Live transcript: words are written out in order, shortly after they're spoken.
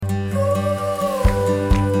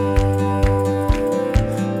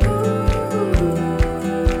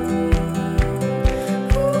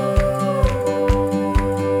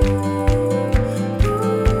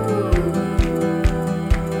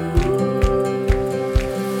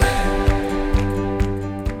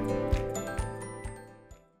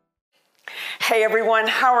Hey everyone,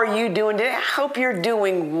 how are you doing today? I hope you're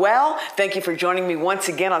doing well. Thank you for joining me once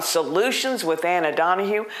again on Solutions with Anna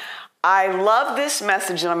Donahue. I love this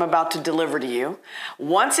message that I'm about to deliver to you.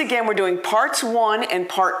 Once again, we're doing parts 1 and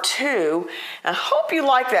part 2. And I hope you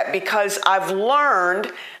like that because I've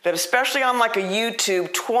learned that especially on like a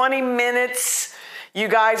YouTube, 20 minutes, you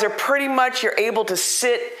guys are pretty much, you're able to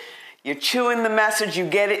sit, you're chewing the message, you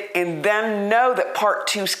get it, and then know that part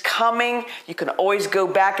 2's coming. You can always go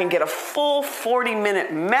back and get a full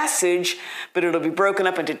 40-minute message, but it'll be broken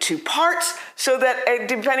up into 2 parts so that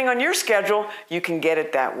depending on your schedule, you can get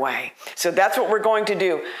it that way. So that's what we're going to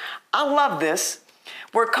do. I love this.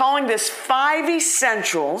 We're calling this 5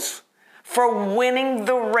 Essentials for Winning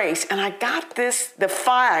the Race. And I got this, the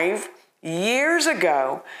 5, years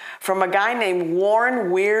ago from a guy named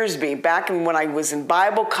Warren Wiersbe back when I was in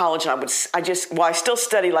Bible college. And I still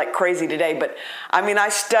study like crazy today, but I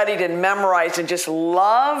studied and memorized and just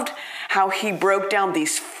loved how he broke down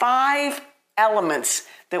these 5 elements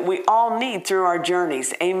that we all need through our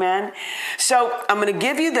journeys. Amen. So I'm going to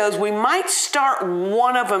give you those. We might start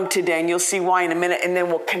one of them today and you'll see why in a minute. And then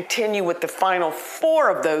we'll continue with the final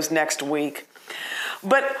 4 of those next week.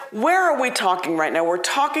 But where are we talking right now? We're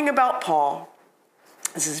talking about Paul.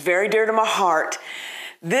 This is very dear to my heart.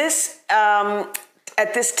 At this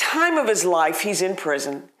time of his life, he's in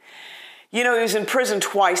prison. You know, he was in prison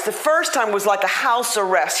twice. The first time was like a house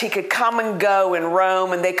arrest. He could come and go in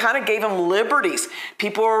Rome, and they kind of gave him liberties.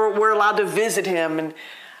 People were allowed to visit him.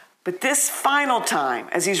 But this final time,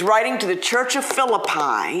 as he's writing to the church of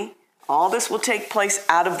Philippi, all this will take place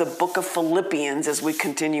out of the book of Philippians as we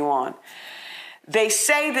continue on. They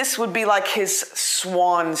say this would be like his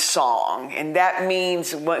swan song, and that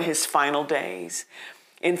means what his final days.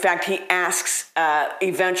 In fact, he asks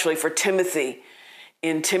eventually for Timothy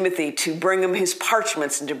to bring him his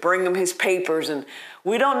parchments and to bring him his papers. And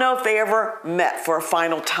we don't know if they ever met for a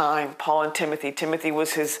final time, Paul and Timothy. Timothy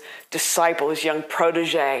was his disciple, his young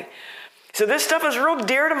protege. So this stuff is real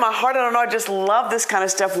dear to my heart. I don't know, I just love this kind of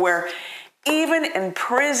stuff where even in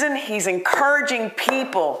prison, he's encouraging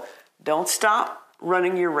people. Don't stop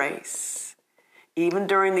running your race, even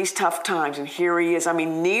during these tough times. And here he is.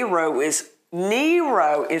 Nero is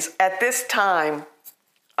at this time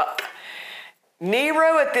up.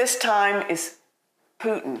 Nero at this time is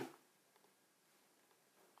Putin.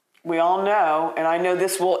 We all know, and I know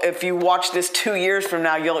this will, if you watch this 2 years from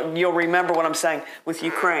now, you'll remember what I'm saying with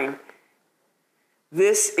Ukraine.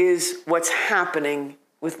 This is what's happening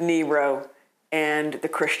with Nero and the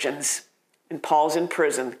Christians. And Paul's in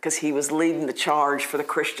prison because he was leading the charge for the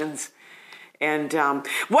Christians. And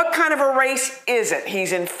what kind of a race is it?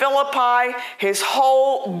 He's in Philippi. His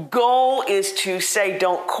whole goal is to say,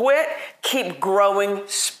 don't quit, keep growing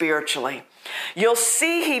spiritually. You'll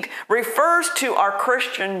see he refers to our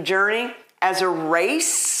Christian journey as a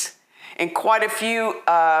race in quite a few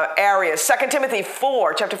areas. 2 Timothy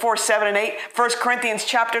 4, chapter 4, 7 and 8. 1 Corinthians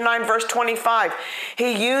chapter 9, verse 25.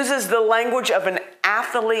 He uses the language of an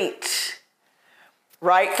athlete.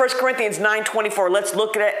 Right? 1 Corinthians 9:24. Let's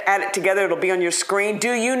look at it together. It'll be on your screen.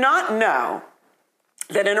 Do you not know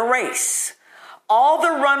that in a race, all the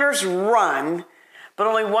runners run, but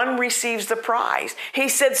only one receives the prize? He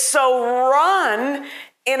said, so run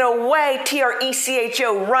in a way,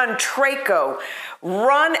 T-R-E-C-H-O, run, tracho,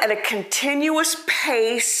 run at a continuous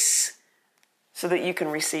pace so that you can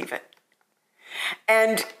receive it.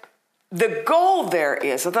 And the goal there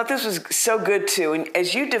is, I thought this was so good too, and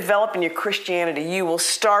as you develop in your Christianity, you will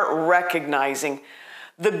start recognizing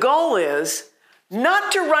the goal is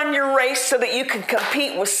not to run your race so that you can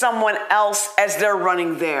compete with someone else as they're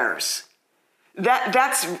running theirs. That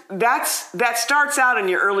starts out in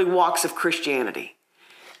your early walks of Christianity.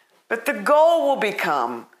 But the goal will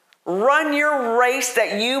become run your race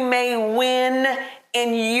that you may win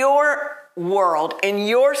in your world, in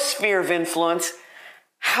your sphere of influence.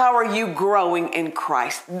 How are you growing in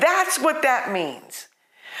Christ? That's what that means.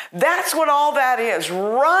 That's what all that is.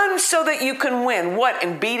 Run so that you can win. What,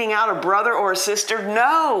 in beating out a brother or a sister?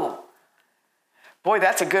 No. Boy,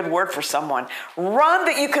 that's a good word for someone. Run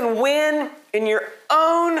that you can win in your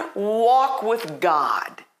own walk with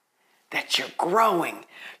God. That you're growing,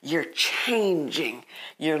 you're changing,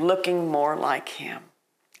 you're looking more like Him.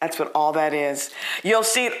 That's what all that is. You'll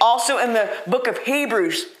see it also in the book of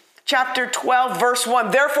Hebrews, chapter 12, verse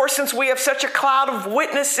 1. Therefore, since we have such a cloud of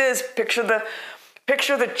witnesses, picture the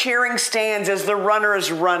cheering stands as the runner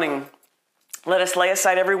is running. Let us lay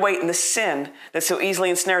aside every weight and the sin that so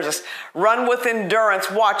easily ensnares us. Run with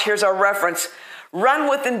endurance. Watch, here's our reference. Run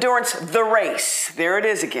with endurance the race. There it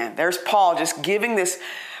is again. There's Paul just giving this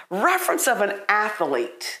reference of an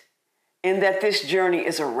athlete. in that this journey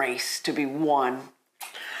is a race to be won.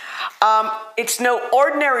 It's no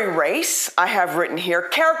ordinary race. I have written here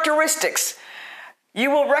characteristics. You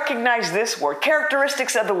will recognize this word,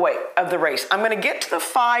 characteristics of the race. I'm going to get to the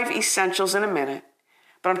 5 essentials in a minute,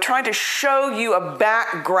 but I'm trying to show you a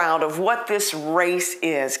background of what this race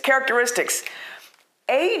is. Characteristics,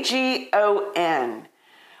 AGON.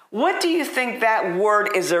 What do you think that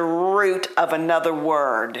word is a root of another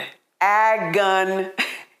word? Agon-E.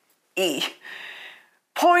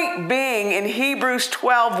 Point being, in Hebrews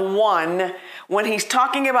 12:1, when he's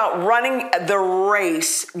talking about running the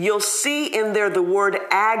race, you'll see in there the word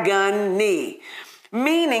agony,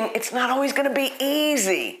 meaning it's not always going to be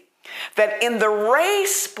easy. That in the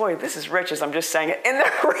race, boy, this is rich as I'm just saying it, in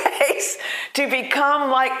the race to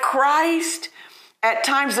become like Christ, at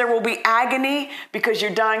times there will be agony because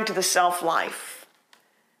you're dying to the self-life.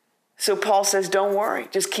 So Paul says, don't worry,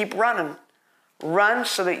 just keep running. Run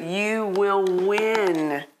so that you will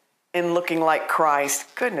win in looking like Christ.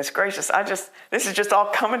 Goodness gracious, this is just all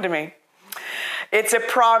coming to me. It's a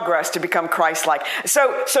progress to become Christ-like.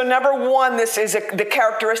 So number 1, this is the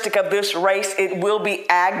characteristic of this race. It will be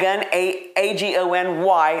agon,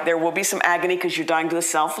 A-G-O-N-Y. There will be some agony because you're dying to the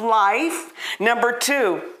self-life. Number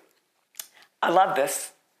 2, I love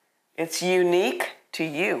this. It's unique to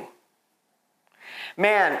you.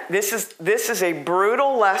 Man, this is a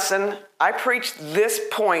brutal lesson. I preach this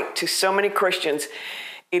point to so many Christians.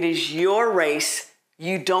 It is your race.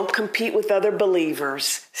 You don't compete with other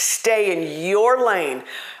believers. Stay in your lane.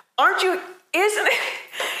 Isn't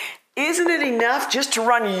it enough just to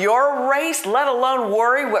run your race, let alone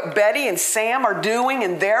worry what Betty and Sam are doing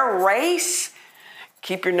in their race?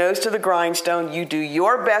 Keep your nose to the grindstone. You do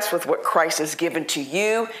your best with what Christ has given to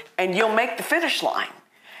you, and you'll make the finish line.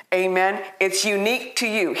 Amen. It's unique to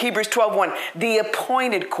you. Hebrews 12:1, the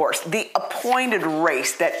appointed course, the appointed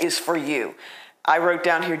race that is for you. I wrote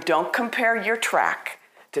down here, don't compare your track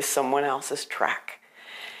to someone else's track.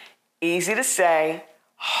 Easy to say,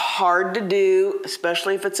 hard to do,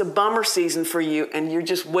 especially if it's a bummer season for you and you're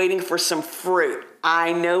just waiting for some fruit.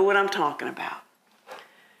 I know what I'm talking about.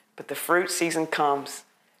 But the fruit season comes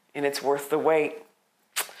and it's worth the wait.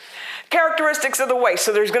 Characteristics of the way.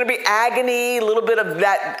 So there's going to be agony, a little bit of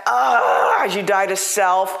that as you die to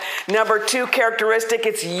self. Number 2 characteristic,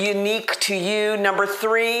 it's unique to you. Number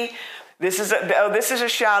 3, this is a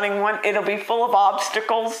shouting one. It'll be full of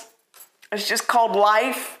obstacles. It's just called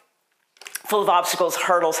life. Full of obstacles,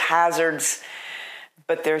 hurdles, hazards.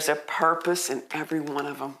 But there's a purpose in every one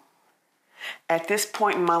of them. At this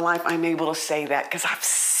point in my life, I'm able to say that because I've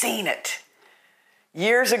seen it.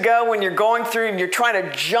 Years ago, when you're going through and you're trying to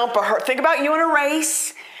jump a hurdle, think about you in a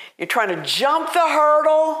race. You're trying to jump the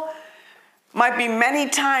hurdle. Might be many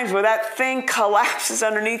times where that thing collapses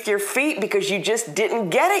underneath your feet because you just didn't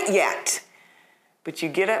get it yet. But you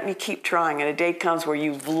get up and you keep trying, and a day comes where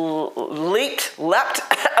you've leapt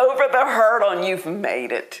over the hurdle and you've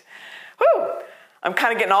made it. Whew! I'm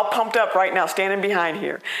kind of getting all pumped up right now, standing behind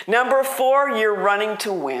here. Number 4, you're running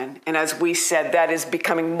to win. And as we said, that is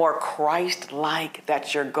becoming more Christ-like.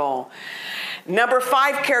 That's your goal. Number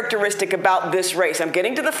 5 characteristic about this race. I'm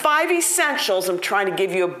getting to the 5 essentials. I'm trying to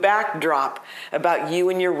give you a backdrop about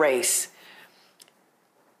you and your race.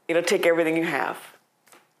 It'll take everything you have.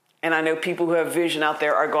 And I know people who have vision out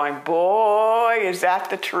there are going, boy, is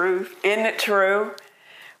that the truth? Isn't it true?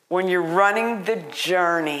 When you're running the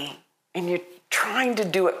journey and you're trying to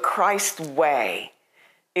do it Christ's way,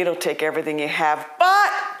 it'll take everything you have.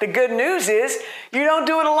 But the good news is you don't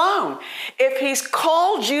do it alone. If he's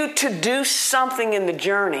called you to do something in the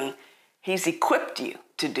journey, he's equipped you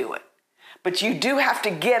to do it. But you do have to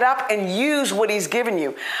get up and use what he's given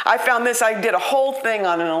you. I found this, I did a whole thing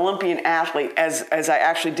on an Olympian athlete as I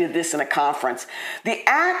actually did this in a conference. The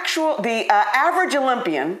average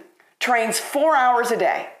Olympian trains 4 hours a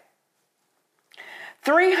day.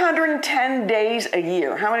 310 days a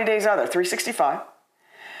year. How many days are there? 365.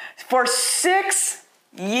 For 6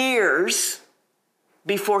 years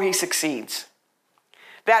before he succeeds.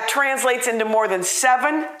 That translates into more than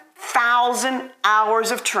 7,000 hours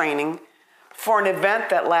of training for an event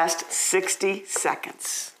that lasts 60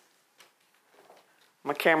 seconds.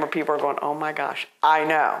 My camera people are going, oh my gosh, I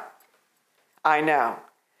know.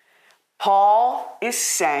 Paul is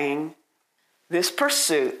saying this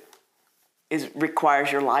pursuit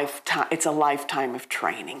requires your lifetime. It's a lifetime of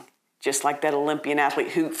training. Just like that Olympian athlete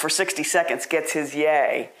who for 60 seconds gets his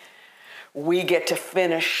yay. We get to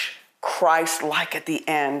finish Christ-like at the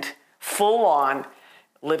end, full on,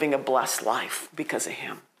 living a blessed life because of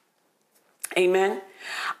him. Amen.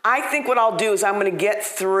 I think what I'll do is I'm going to get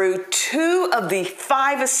through 2 of the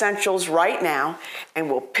 5 essentials right now, and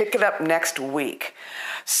we'll pick it up next week.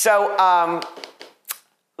 So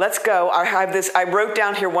let's go. I wrote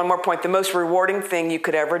down here one more point. The most rewarding thing you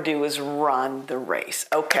could ever do is run the race.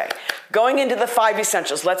 Okay. Going into the 5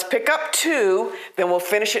 essentials. Let's pick up 2, then we'll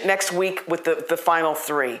finish it next week with the final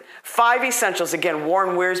 3. 5 essentials. Again,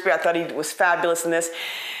 Warren Wiersbe, I thought he was fabulous in this.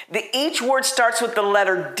 Each word starts with the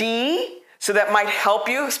letter D. So that might help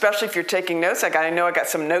you, especially if you're taking notes. I know I got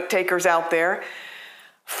some note takers out there.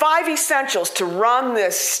 5 essentials to run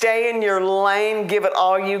this stay in your lane, give it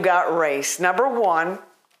all you got race. Number 1,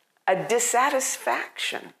 a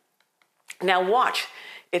dissatisfaction. Now watch,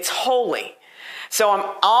 it's holy.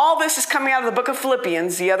 So all this is coming out of the book of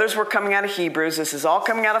Philippians. The others were coming out of Hebrews. This is all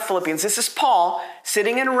coming out of Philippians. This is Paul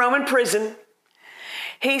sitting in a Roman prison.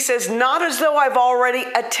 He says, not as though I've already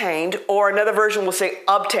attained, or another version will say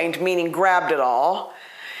obtained, meaning grabbed it all.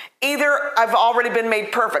 Either I've already been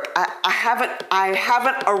made perfect. I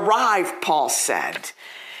haven't arrived, Paul said.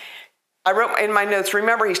 I wrote in my notes,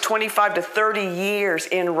 remember, he's 25 to 30 years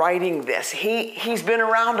in writing this. He's been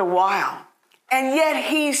around a while. And yet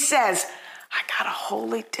he says, I got a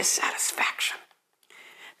holy dissatisfaction.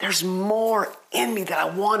 There's more in me that I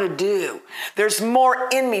want to do. There's more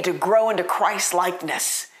in me to grow into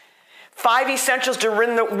Christ-likeness. 5 essentials to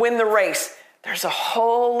win the race. There's a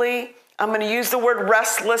holy, I'm going to use the word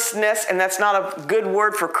restlessness, and that's not a good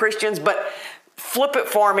word for Christians, but flip it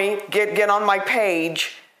for me, get on my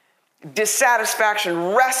page.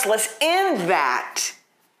 Dissatisfaction, restless in that.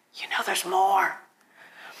 There's more.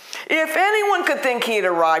 If anyone could think he had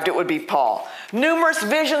arrived, it would be Paul. Numerous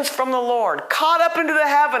visions from the Lord, caught up into the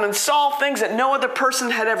heaven and saw things that no other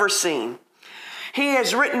person had ever seen. He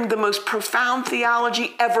has written the most profound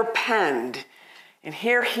theology ever penned. And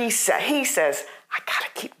here he says, I got to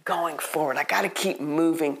keep going forward. I got to keep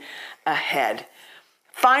moving ahead.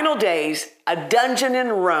 Final days, a dungeon in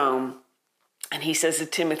Rome. And he says to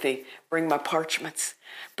Timothy, bring my parchments,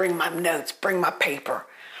 bring my notes, bring my paper.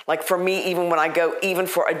 Like for me, even when I go, even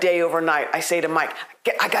for a day overnight, I say to Mike,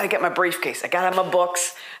 I got to get my briefcase. I got to have my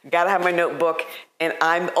books. I got to have my notebook. And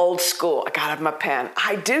I'm old school. I got to have my pen.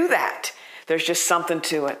 I do that. There's just something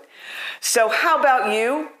to it. So how about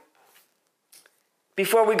you?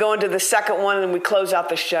 Before we go into the second one and we close out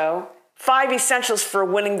the show, 5 essentials for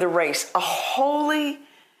winning the race. A holy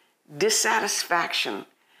dissatisfaction.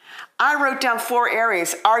 I wrote down 4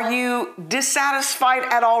 areas. Are you dissatisfied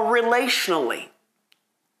at all relationally?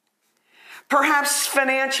 Perhaps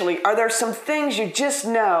financially. Are there some things you just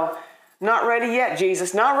know, not ready yet,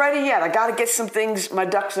 Jesus, not ready yet. I got to get some things, my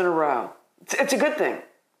ducks in a row. It's a good thing.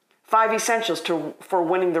 5 essentials for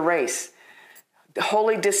winning the race.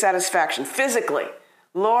 Holy dissatisfaction. Physically,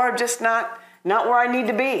 Lord, just not where I need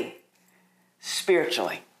to be.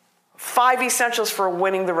 Spiritually. 5 essentials for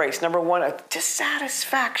winning the race. Number 1, a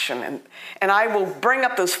dissatisfaction. And I will bring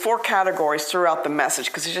up those 4 categories throughout the message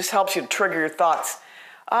because it just helps you to trigger your thoughts.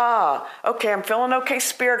 Okay, I'm feeling okay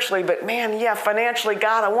spiritually, but man, yeah, financially,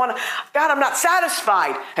 God, I'm not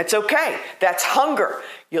satisfied. That's okay. That's hunger.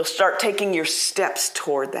 You'll start taking your steps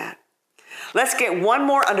toward that. Let's get one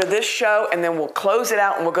more under this show, and then we'll close it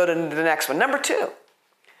out, and we'll go to the next one. Number 2,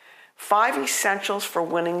 5 essentials for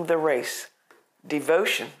winning the race.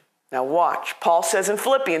 Devotion. Now watch. Paul says in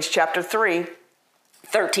Philippians chapter 3,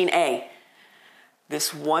 13a,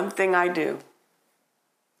 this one thing I do,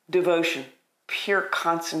 devotion, pure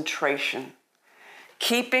concentration,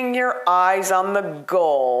 keeping your eyes on the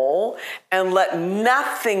goal and let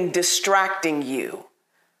nothing distracting you.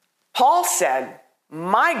 Paul said,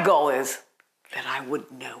 my goal is that I would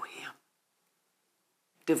know him.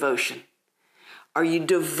 Devotion. Are you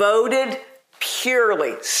devoted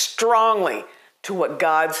purely, strongly to what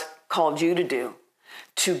God's called you to do,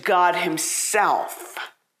 to God himself?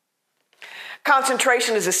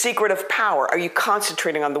 Concentration is a secret of power. Are you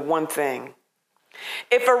concentrating on the one thing?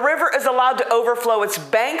 If a river is allowed to overflow its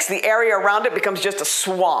banks, the area around it becomes just a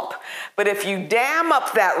swamp. But if you dam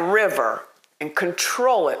up that river and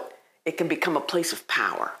control it, it can become a place of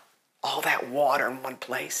power. All that water in one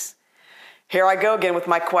place. Here I go again with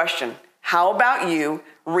my question. How about you,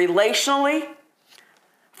 relationally,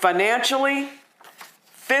 financially,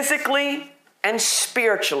 physically, and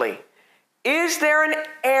spiritually? Is there an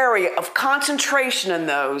area of concentration in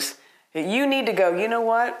those that you need to go, you know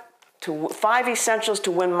what? 5 essentials to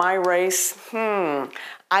win my race.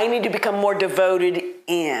 I need to become more devoted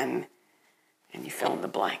in. And you fill in the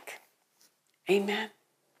blank. Amen.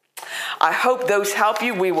 I hope those help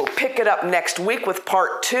you. We will pick it up next week with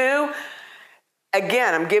part 2.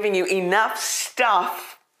 Again, I'm giving you enough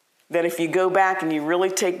stuff that if you go back and you really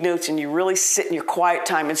take notes and you really sit in your quiet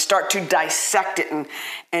time and start to dissect it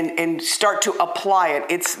and start to apply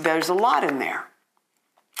it, there's a lot in there.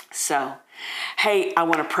 So, hey, I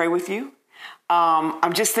want to pray with you.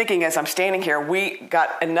 I'm just thinking as I'm standing here, we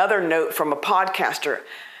got another note from a podcaster.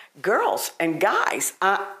 Girls and guys,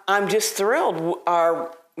 I'm just thrilled.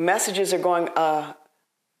 Our messages are going,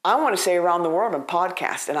 I want to say around the world on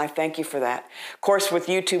podcast, and I thank you for that. Of course, with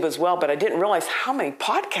YouTube as well, but I didn't realize how many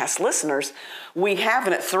podcast listeners we have,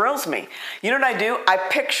 and it thrills me. You know what I do? I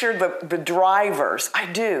picture the drivers,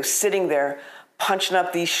 sitting there punching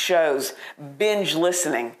up these shows, binge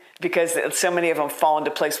listening, because so many of them fall into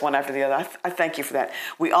place one after the other. I thank you for that.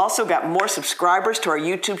 We also got more subscribers to our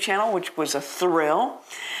YouTube channel, which was a thrill.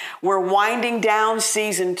 We're winding down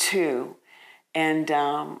season 2. And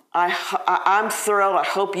I'm thrilled. I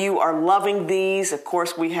hope you are loving these. Of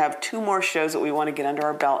course, we have 2 more shows that we want to get under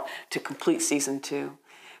our belt to complete season 2.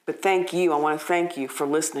 But thank you. I want to thank you for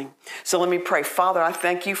listening. So let me pray. Father, I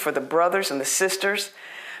thank you for the brothers and the sisters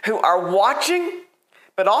who are watching,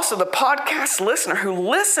 but also the podcast listener who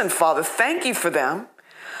listen, Father. Thank you for them.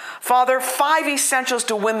 Father, 5 essentials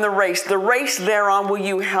to win the race. The race thereon, will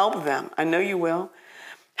you help them? I know you will.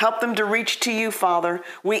 Help them to reach to you, Father.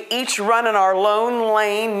 We each run in our lone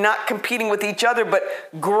lane, not competing with each other, but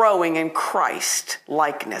growing in Christ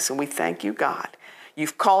likeness. And we thank you, God.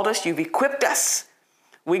 You've called us. You've equipped us.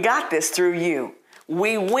 We got this through you.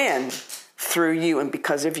 We win through you and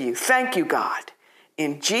because of you. Thank you, God.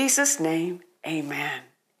 In Jesus' name, amen.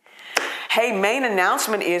 Hey, main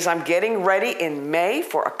announcement is I'm getting ready in May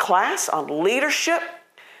for a class on leadership.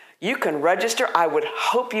 You can register. I would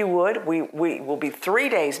hope you would. We will be 3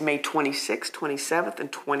 days, May 26th, 27th,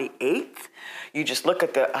 and 28th. You just look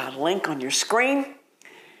at the link on your screen.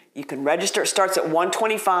 You can register. It starts at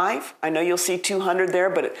 $125. I know you'll see $200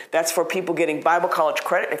 there, but that's for people getting Bible college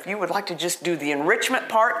credit. If you would like to just do the enrichment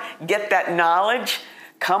part, get that knowledge,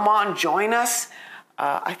 come on, join us.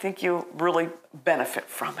 I think you'll really benefit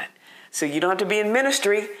from it. So you don't have to be in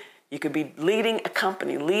ministry. You could be leading a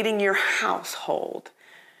company, leading your household.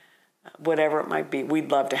 Whatever it might be, we'd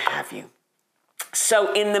love to have you.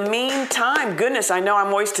 So in the meantime, goodness, I know I'm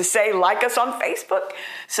always to say, like us on Facebook,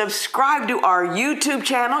 subscribe to our YouTube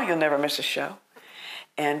channel. You'll never miss a show.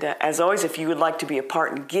 And as always, if you would like to be a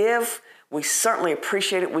part and give, we certainly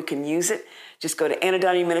appreciate it. We can use it. Just go to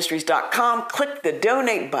AnnaDonahUMinistries.com, click the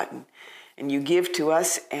donate button, and you give to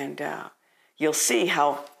us, and you'll see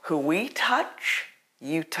who we touch,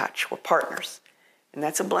 you touch. We're partners. And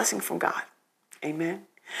that's a blessing from God. Amen.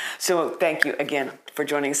 So thank you again for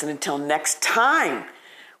joining us. And until next time,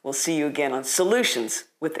 we'll see you again on Solutions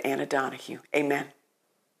with Anna Donahue. Amen.